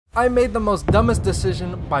I made the most dumbest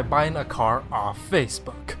decision by buying a car off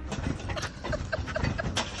Facebook.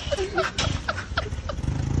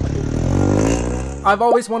 I've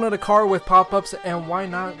always wanted a car with pop-ups, and why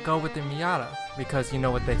not go with the Miata? Because you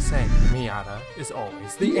know what they say, Miata is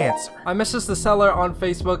always the answer. I messaged the seller on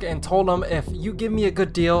Facebook and told him if you give me a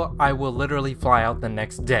good deal, I will literally fly out the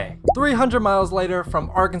next day. 300 miles later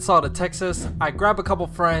from Arkansas to Texas, I grabbed a couple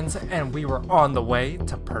friends and we were on the way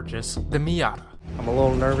to purchase the Miata. I'm a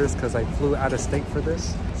little nervous because I flew out of state for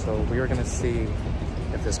this, so we are gonna see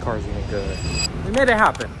if this car is even good. We made it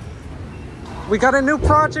happen. We got a new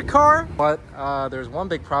project car, but there's one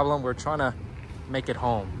big problem. We're trying to make it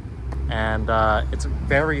home, and it's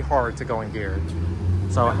very hard to go in gear.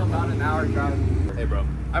 So I'm about an hour drive. Hey bro,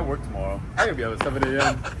 I work tomorrow. I gotta be up at 7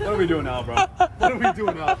 a.m. What are we doing now, bro? What are we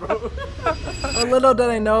doing now, bro? But little did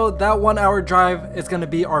I know, that 1 hour drive is gonna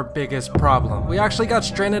be our biggest problem. We actually got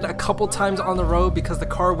stranded a couple times on the road because the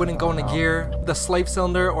car wouldn't go into gear. The slave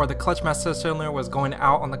cylinder or the clutch master cylinder was going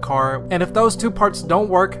out on the car. And if those two parts don't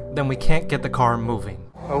work, then we can't get the car moving.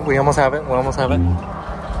 Oh, we almost have it. We almost have it.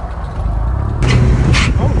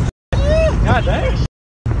 Oh, God dang.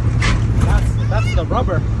 That's the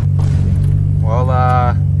rubber.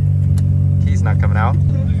 Well, key's not coming out.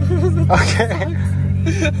 Okay.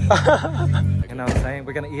 You know what I'm saying?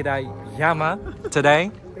 We're gonna eat at Yama today.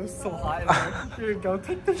 It was so hot in there. Here you go,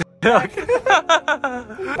 take the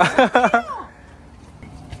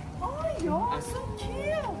Oh, you're so cute.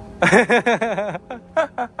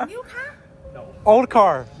 New car? No. Old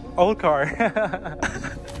car. Old car.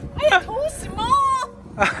 It's too small.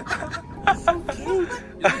 So cute.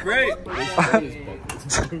 It's great.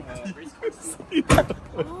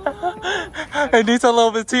 It needs a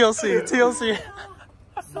little bit TLC. TLC.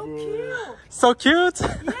 So cute. So cute.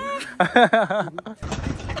 Yeah.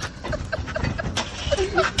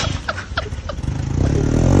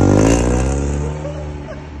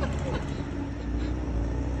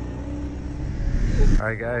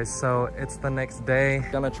 Alright guys, so it's the next day.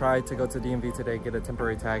 Gonna try to go to DMV today, get a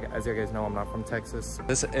temporary tag. As you guys know, I'm not from Texas.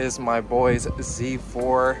 This is my boy's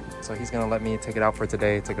Z4, so he's gonna let me take it out for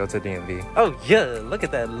today to go to DMV. Oh yeah, look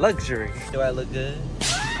at that luxury. Do I look good?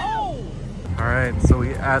 Oh! Alright, so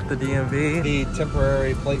we at the DMV. The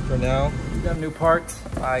temporary plate for now. We got new parts.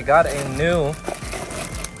 I got a new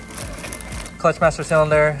clutch master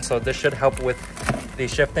cylinder, so this should help with the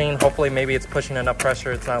shifting. Hopefully maybe it's pushing enough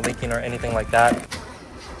pressure, it's not leaking or anything like that.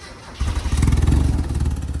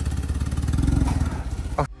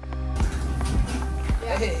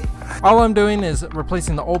 All I'm doing is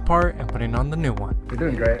replacing the old part and putting on the new one. You're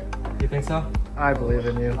doing great. You think so? I believe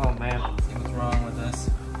in you. Oh man, see what's wrong with this.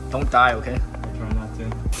 Don't die, okay? I try not to.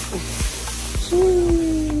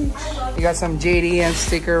 You got some JDM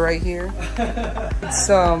sticker right here.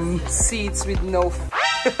 Some seats with no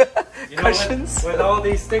cushions. With all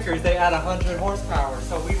these stickers, they add 100 horsepower,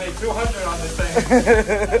 so we made 200 on this thing.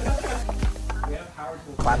 We have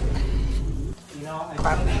powerful.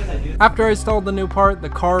 After I installed the new part, the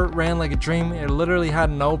car ran like a dream. It literally had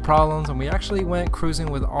no problems, and we actually went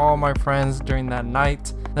cruising with all my friends during that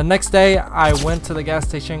night. The next day, I went to the gas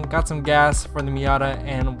station, got some gas for the Miata,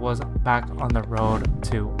 and was back on the road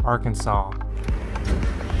to Arkansas.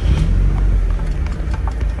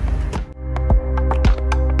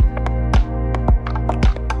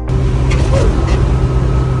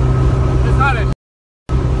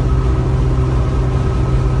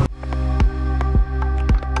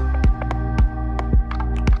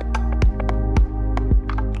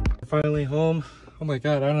 Finally home. Oh my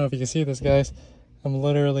god, I don't know if you can see this, guys. I'm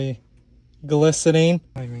literally glistening.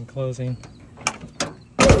 Not even closing.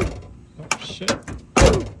 Oh shit.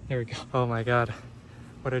 There we go. Oh my god.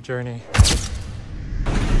 What a journey.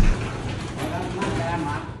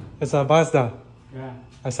 It's a Mazda. Yeah.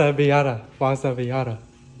 I said Miata. Mazda Miata.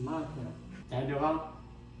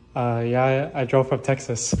 Yeah, I drove from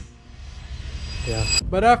Texas. Yeah.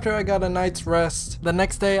 But after I got a night's rest, the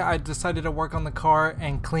next day I decided to work on the car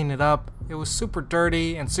and clean it up. It was super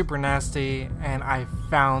dirty and super nasty, and I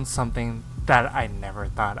found something that I never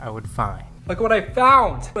thought I would find. Look what I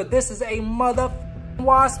found! But this is a mother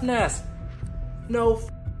wasp nest. No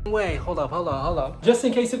way. Hold up. Just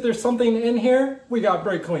in case if there's something in here, we got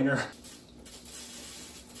brake cleaner.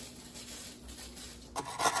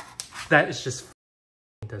 That is just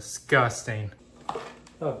disgusting.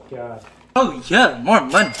 Oh god. Oh yeah, more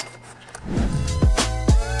money.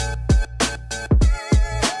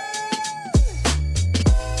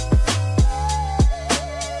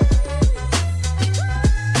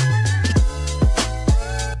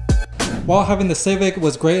 While having the Civic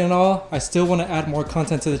was great and all, I still want to add more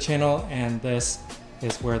content to the channel, and this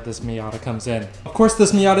is where this Miata comes in. Of course,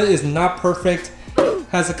 this Miata is not perfect.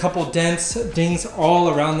 Has a couple dents, dings all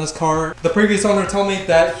around this car. The previous owner told me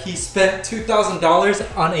that he spent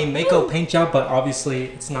 $2,000 on a Mako paint job, but obviously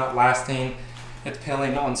it's not lasting. It's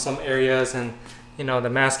peeling on some areas, and you know, the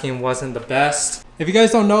masking wasn't the best. If you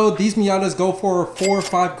guys don't know, these Miatas go for 4 or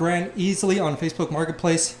 5 grand easily on Facebook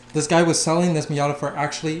Marketplace. This guy was selling this Miata for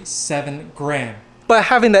actually 7 grand. But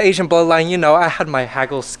having the Asian bloodline, you know, I had my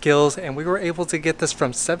haggle skills, and we were able to get this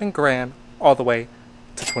from 7 grand all the way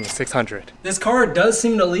to 2,600. This car does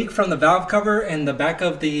seem to leak from the valve cover and the back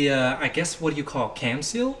of the, I guess, what do you call, cam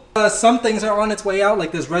seal? Some things are on its way out,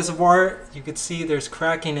 like this reservoir. You could see there's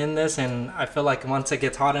cracking in this, and I feel like once it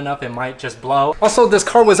gets hot enough, it might just blow. Also, this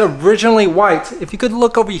car was originally white. If you could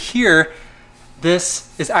look over here,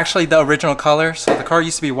 this is actually the original color. So the car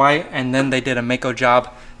used to be white, and then they did a Mako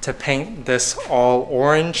job to paint this all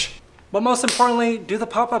orange. But most importantly, do the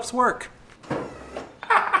pop-ups work?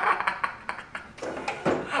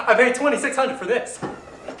 I paid $2,600 for this.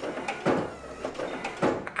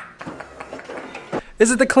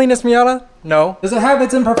 Is it the cleanest Miata? No. Does it have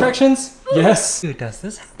its imperfections? Yes. Dude, does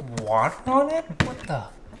this have water on it? What the?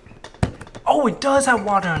 Oh, it does have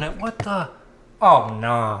water on it. What the? Oh,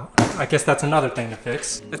 nah. I guess that's another thing to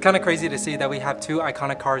fix. It's kind of crazy to see that we have 2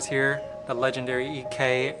 iconic cars here, the legendary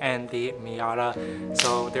EK and the Miata.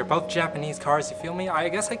 So they're both Japanese cars, you feel me? I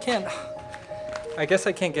guess I can't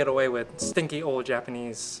get away with stinky old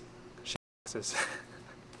Japanese shit.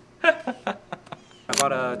 I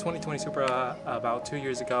bought a 2020 Supra about 2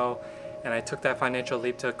 years ago, and I took that financial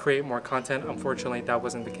leap to create more content. Unfortunately, that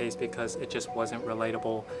wasn't the case because it just wasn't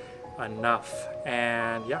relatable enough.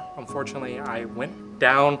 And yeah, unfortunately, I went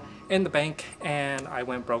down in the bank and I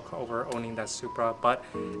went broke over owning that Supra. But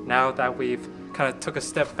now that we've kind of took a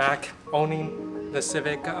step back owning the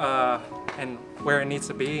Civic and where it needs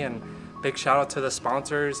to be, and big shout out to the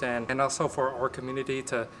sponsors and also for our community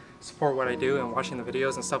to support what I do and watching the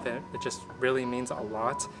videos and stuff. It just really means a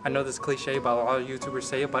lot. I know this is cliche, but a lot of YouTubers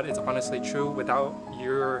say it, but it's honestly true. Without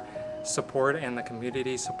your support and the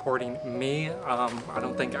community supporting me, I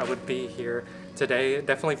don't think I would be here today.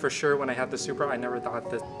 Definitely for sure, when I had the Supra, I never thought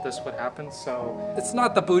that this would happen. So it's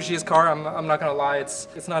not the bougiest car, I'm not gonna lie.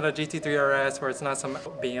 It's not a GT3 RS, or it's not some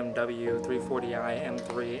BMW 340i,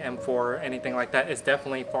 M3, M4, anything like that. It's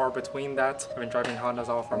definitely far between that. I've been driving Hondas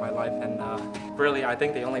all for my life, and really I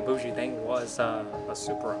think the only bougie thing was a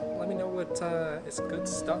Supra. Let me know what is good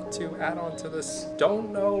stuff to add on to this.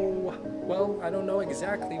 Don't know, well, I don't know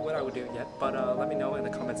exactly what I would do yet, but let me know in the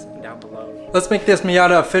comments down below. Let's make this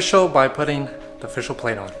Miata official by putting the official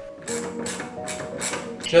plate on.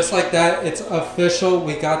 Just like that, it's official.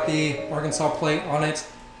 We got the Arkansas plate on it.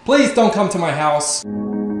 Please don't come to my house.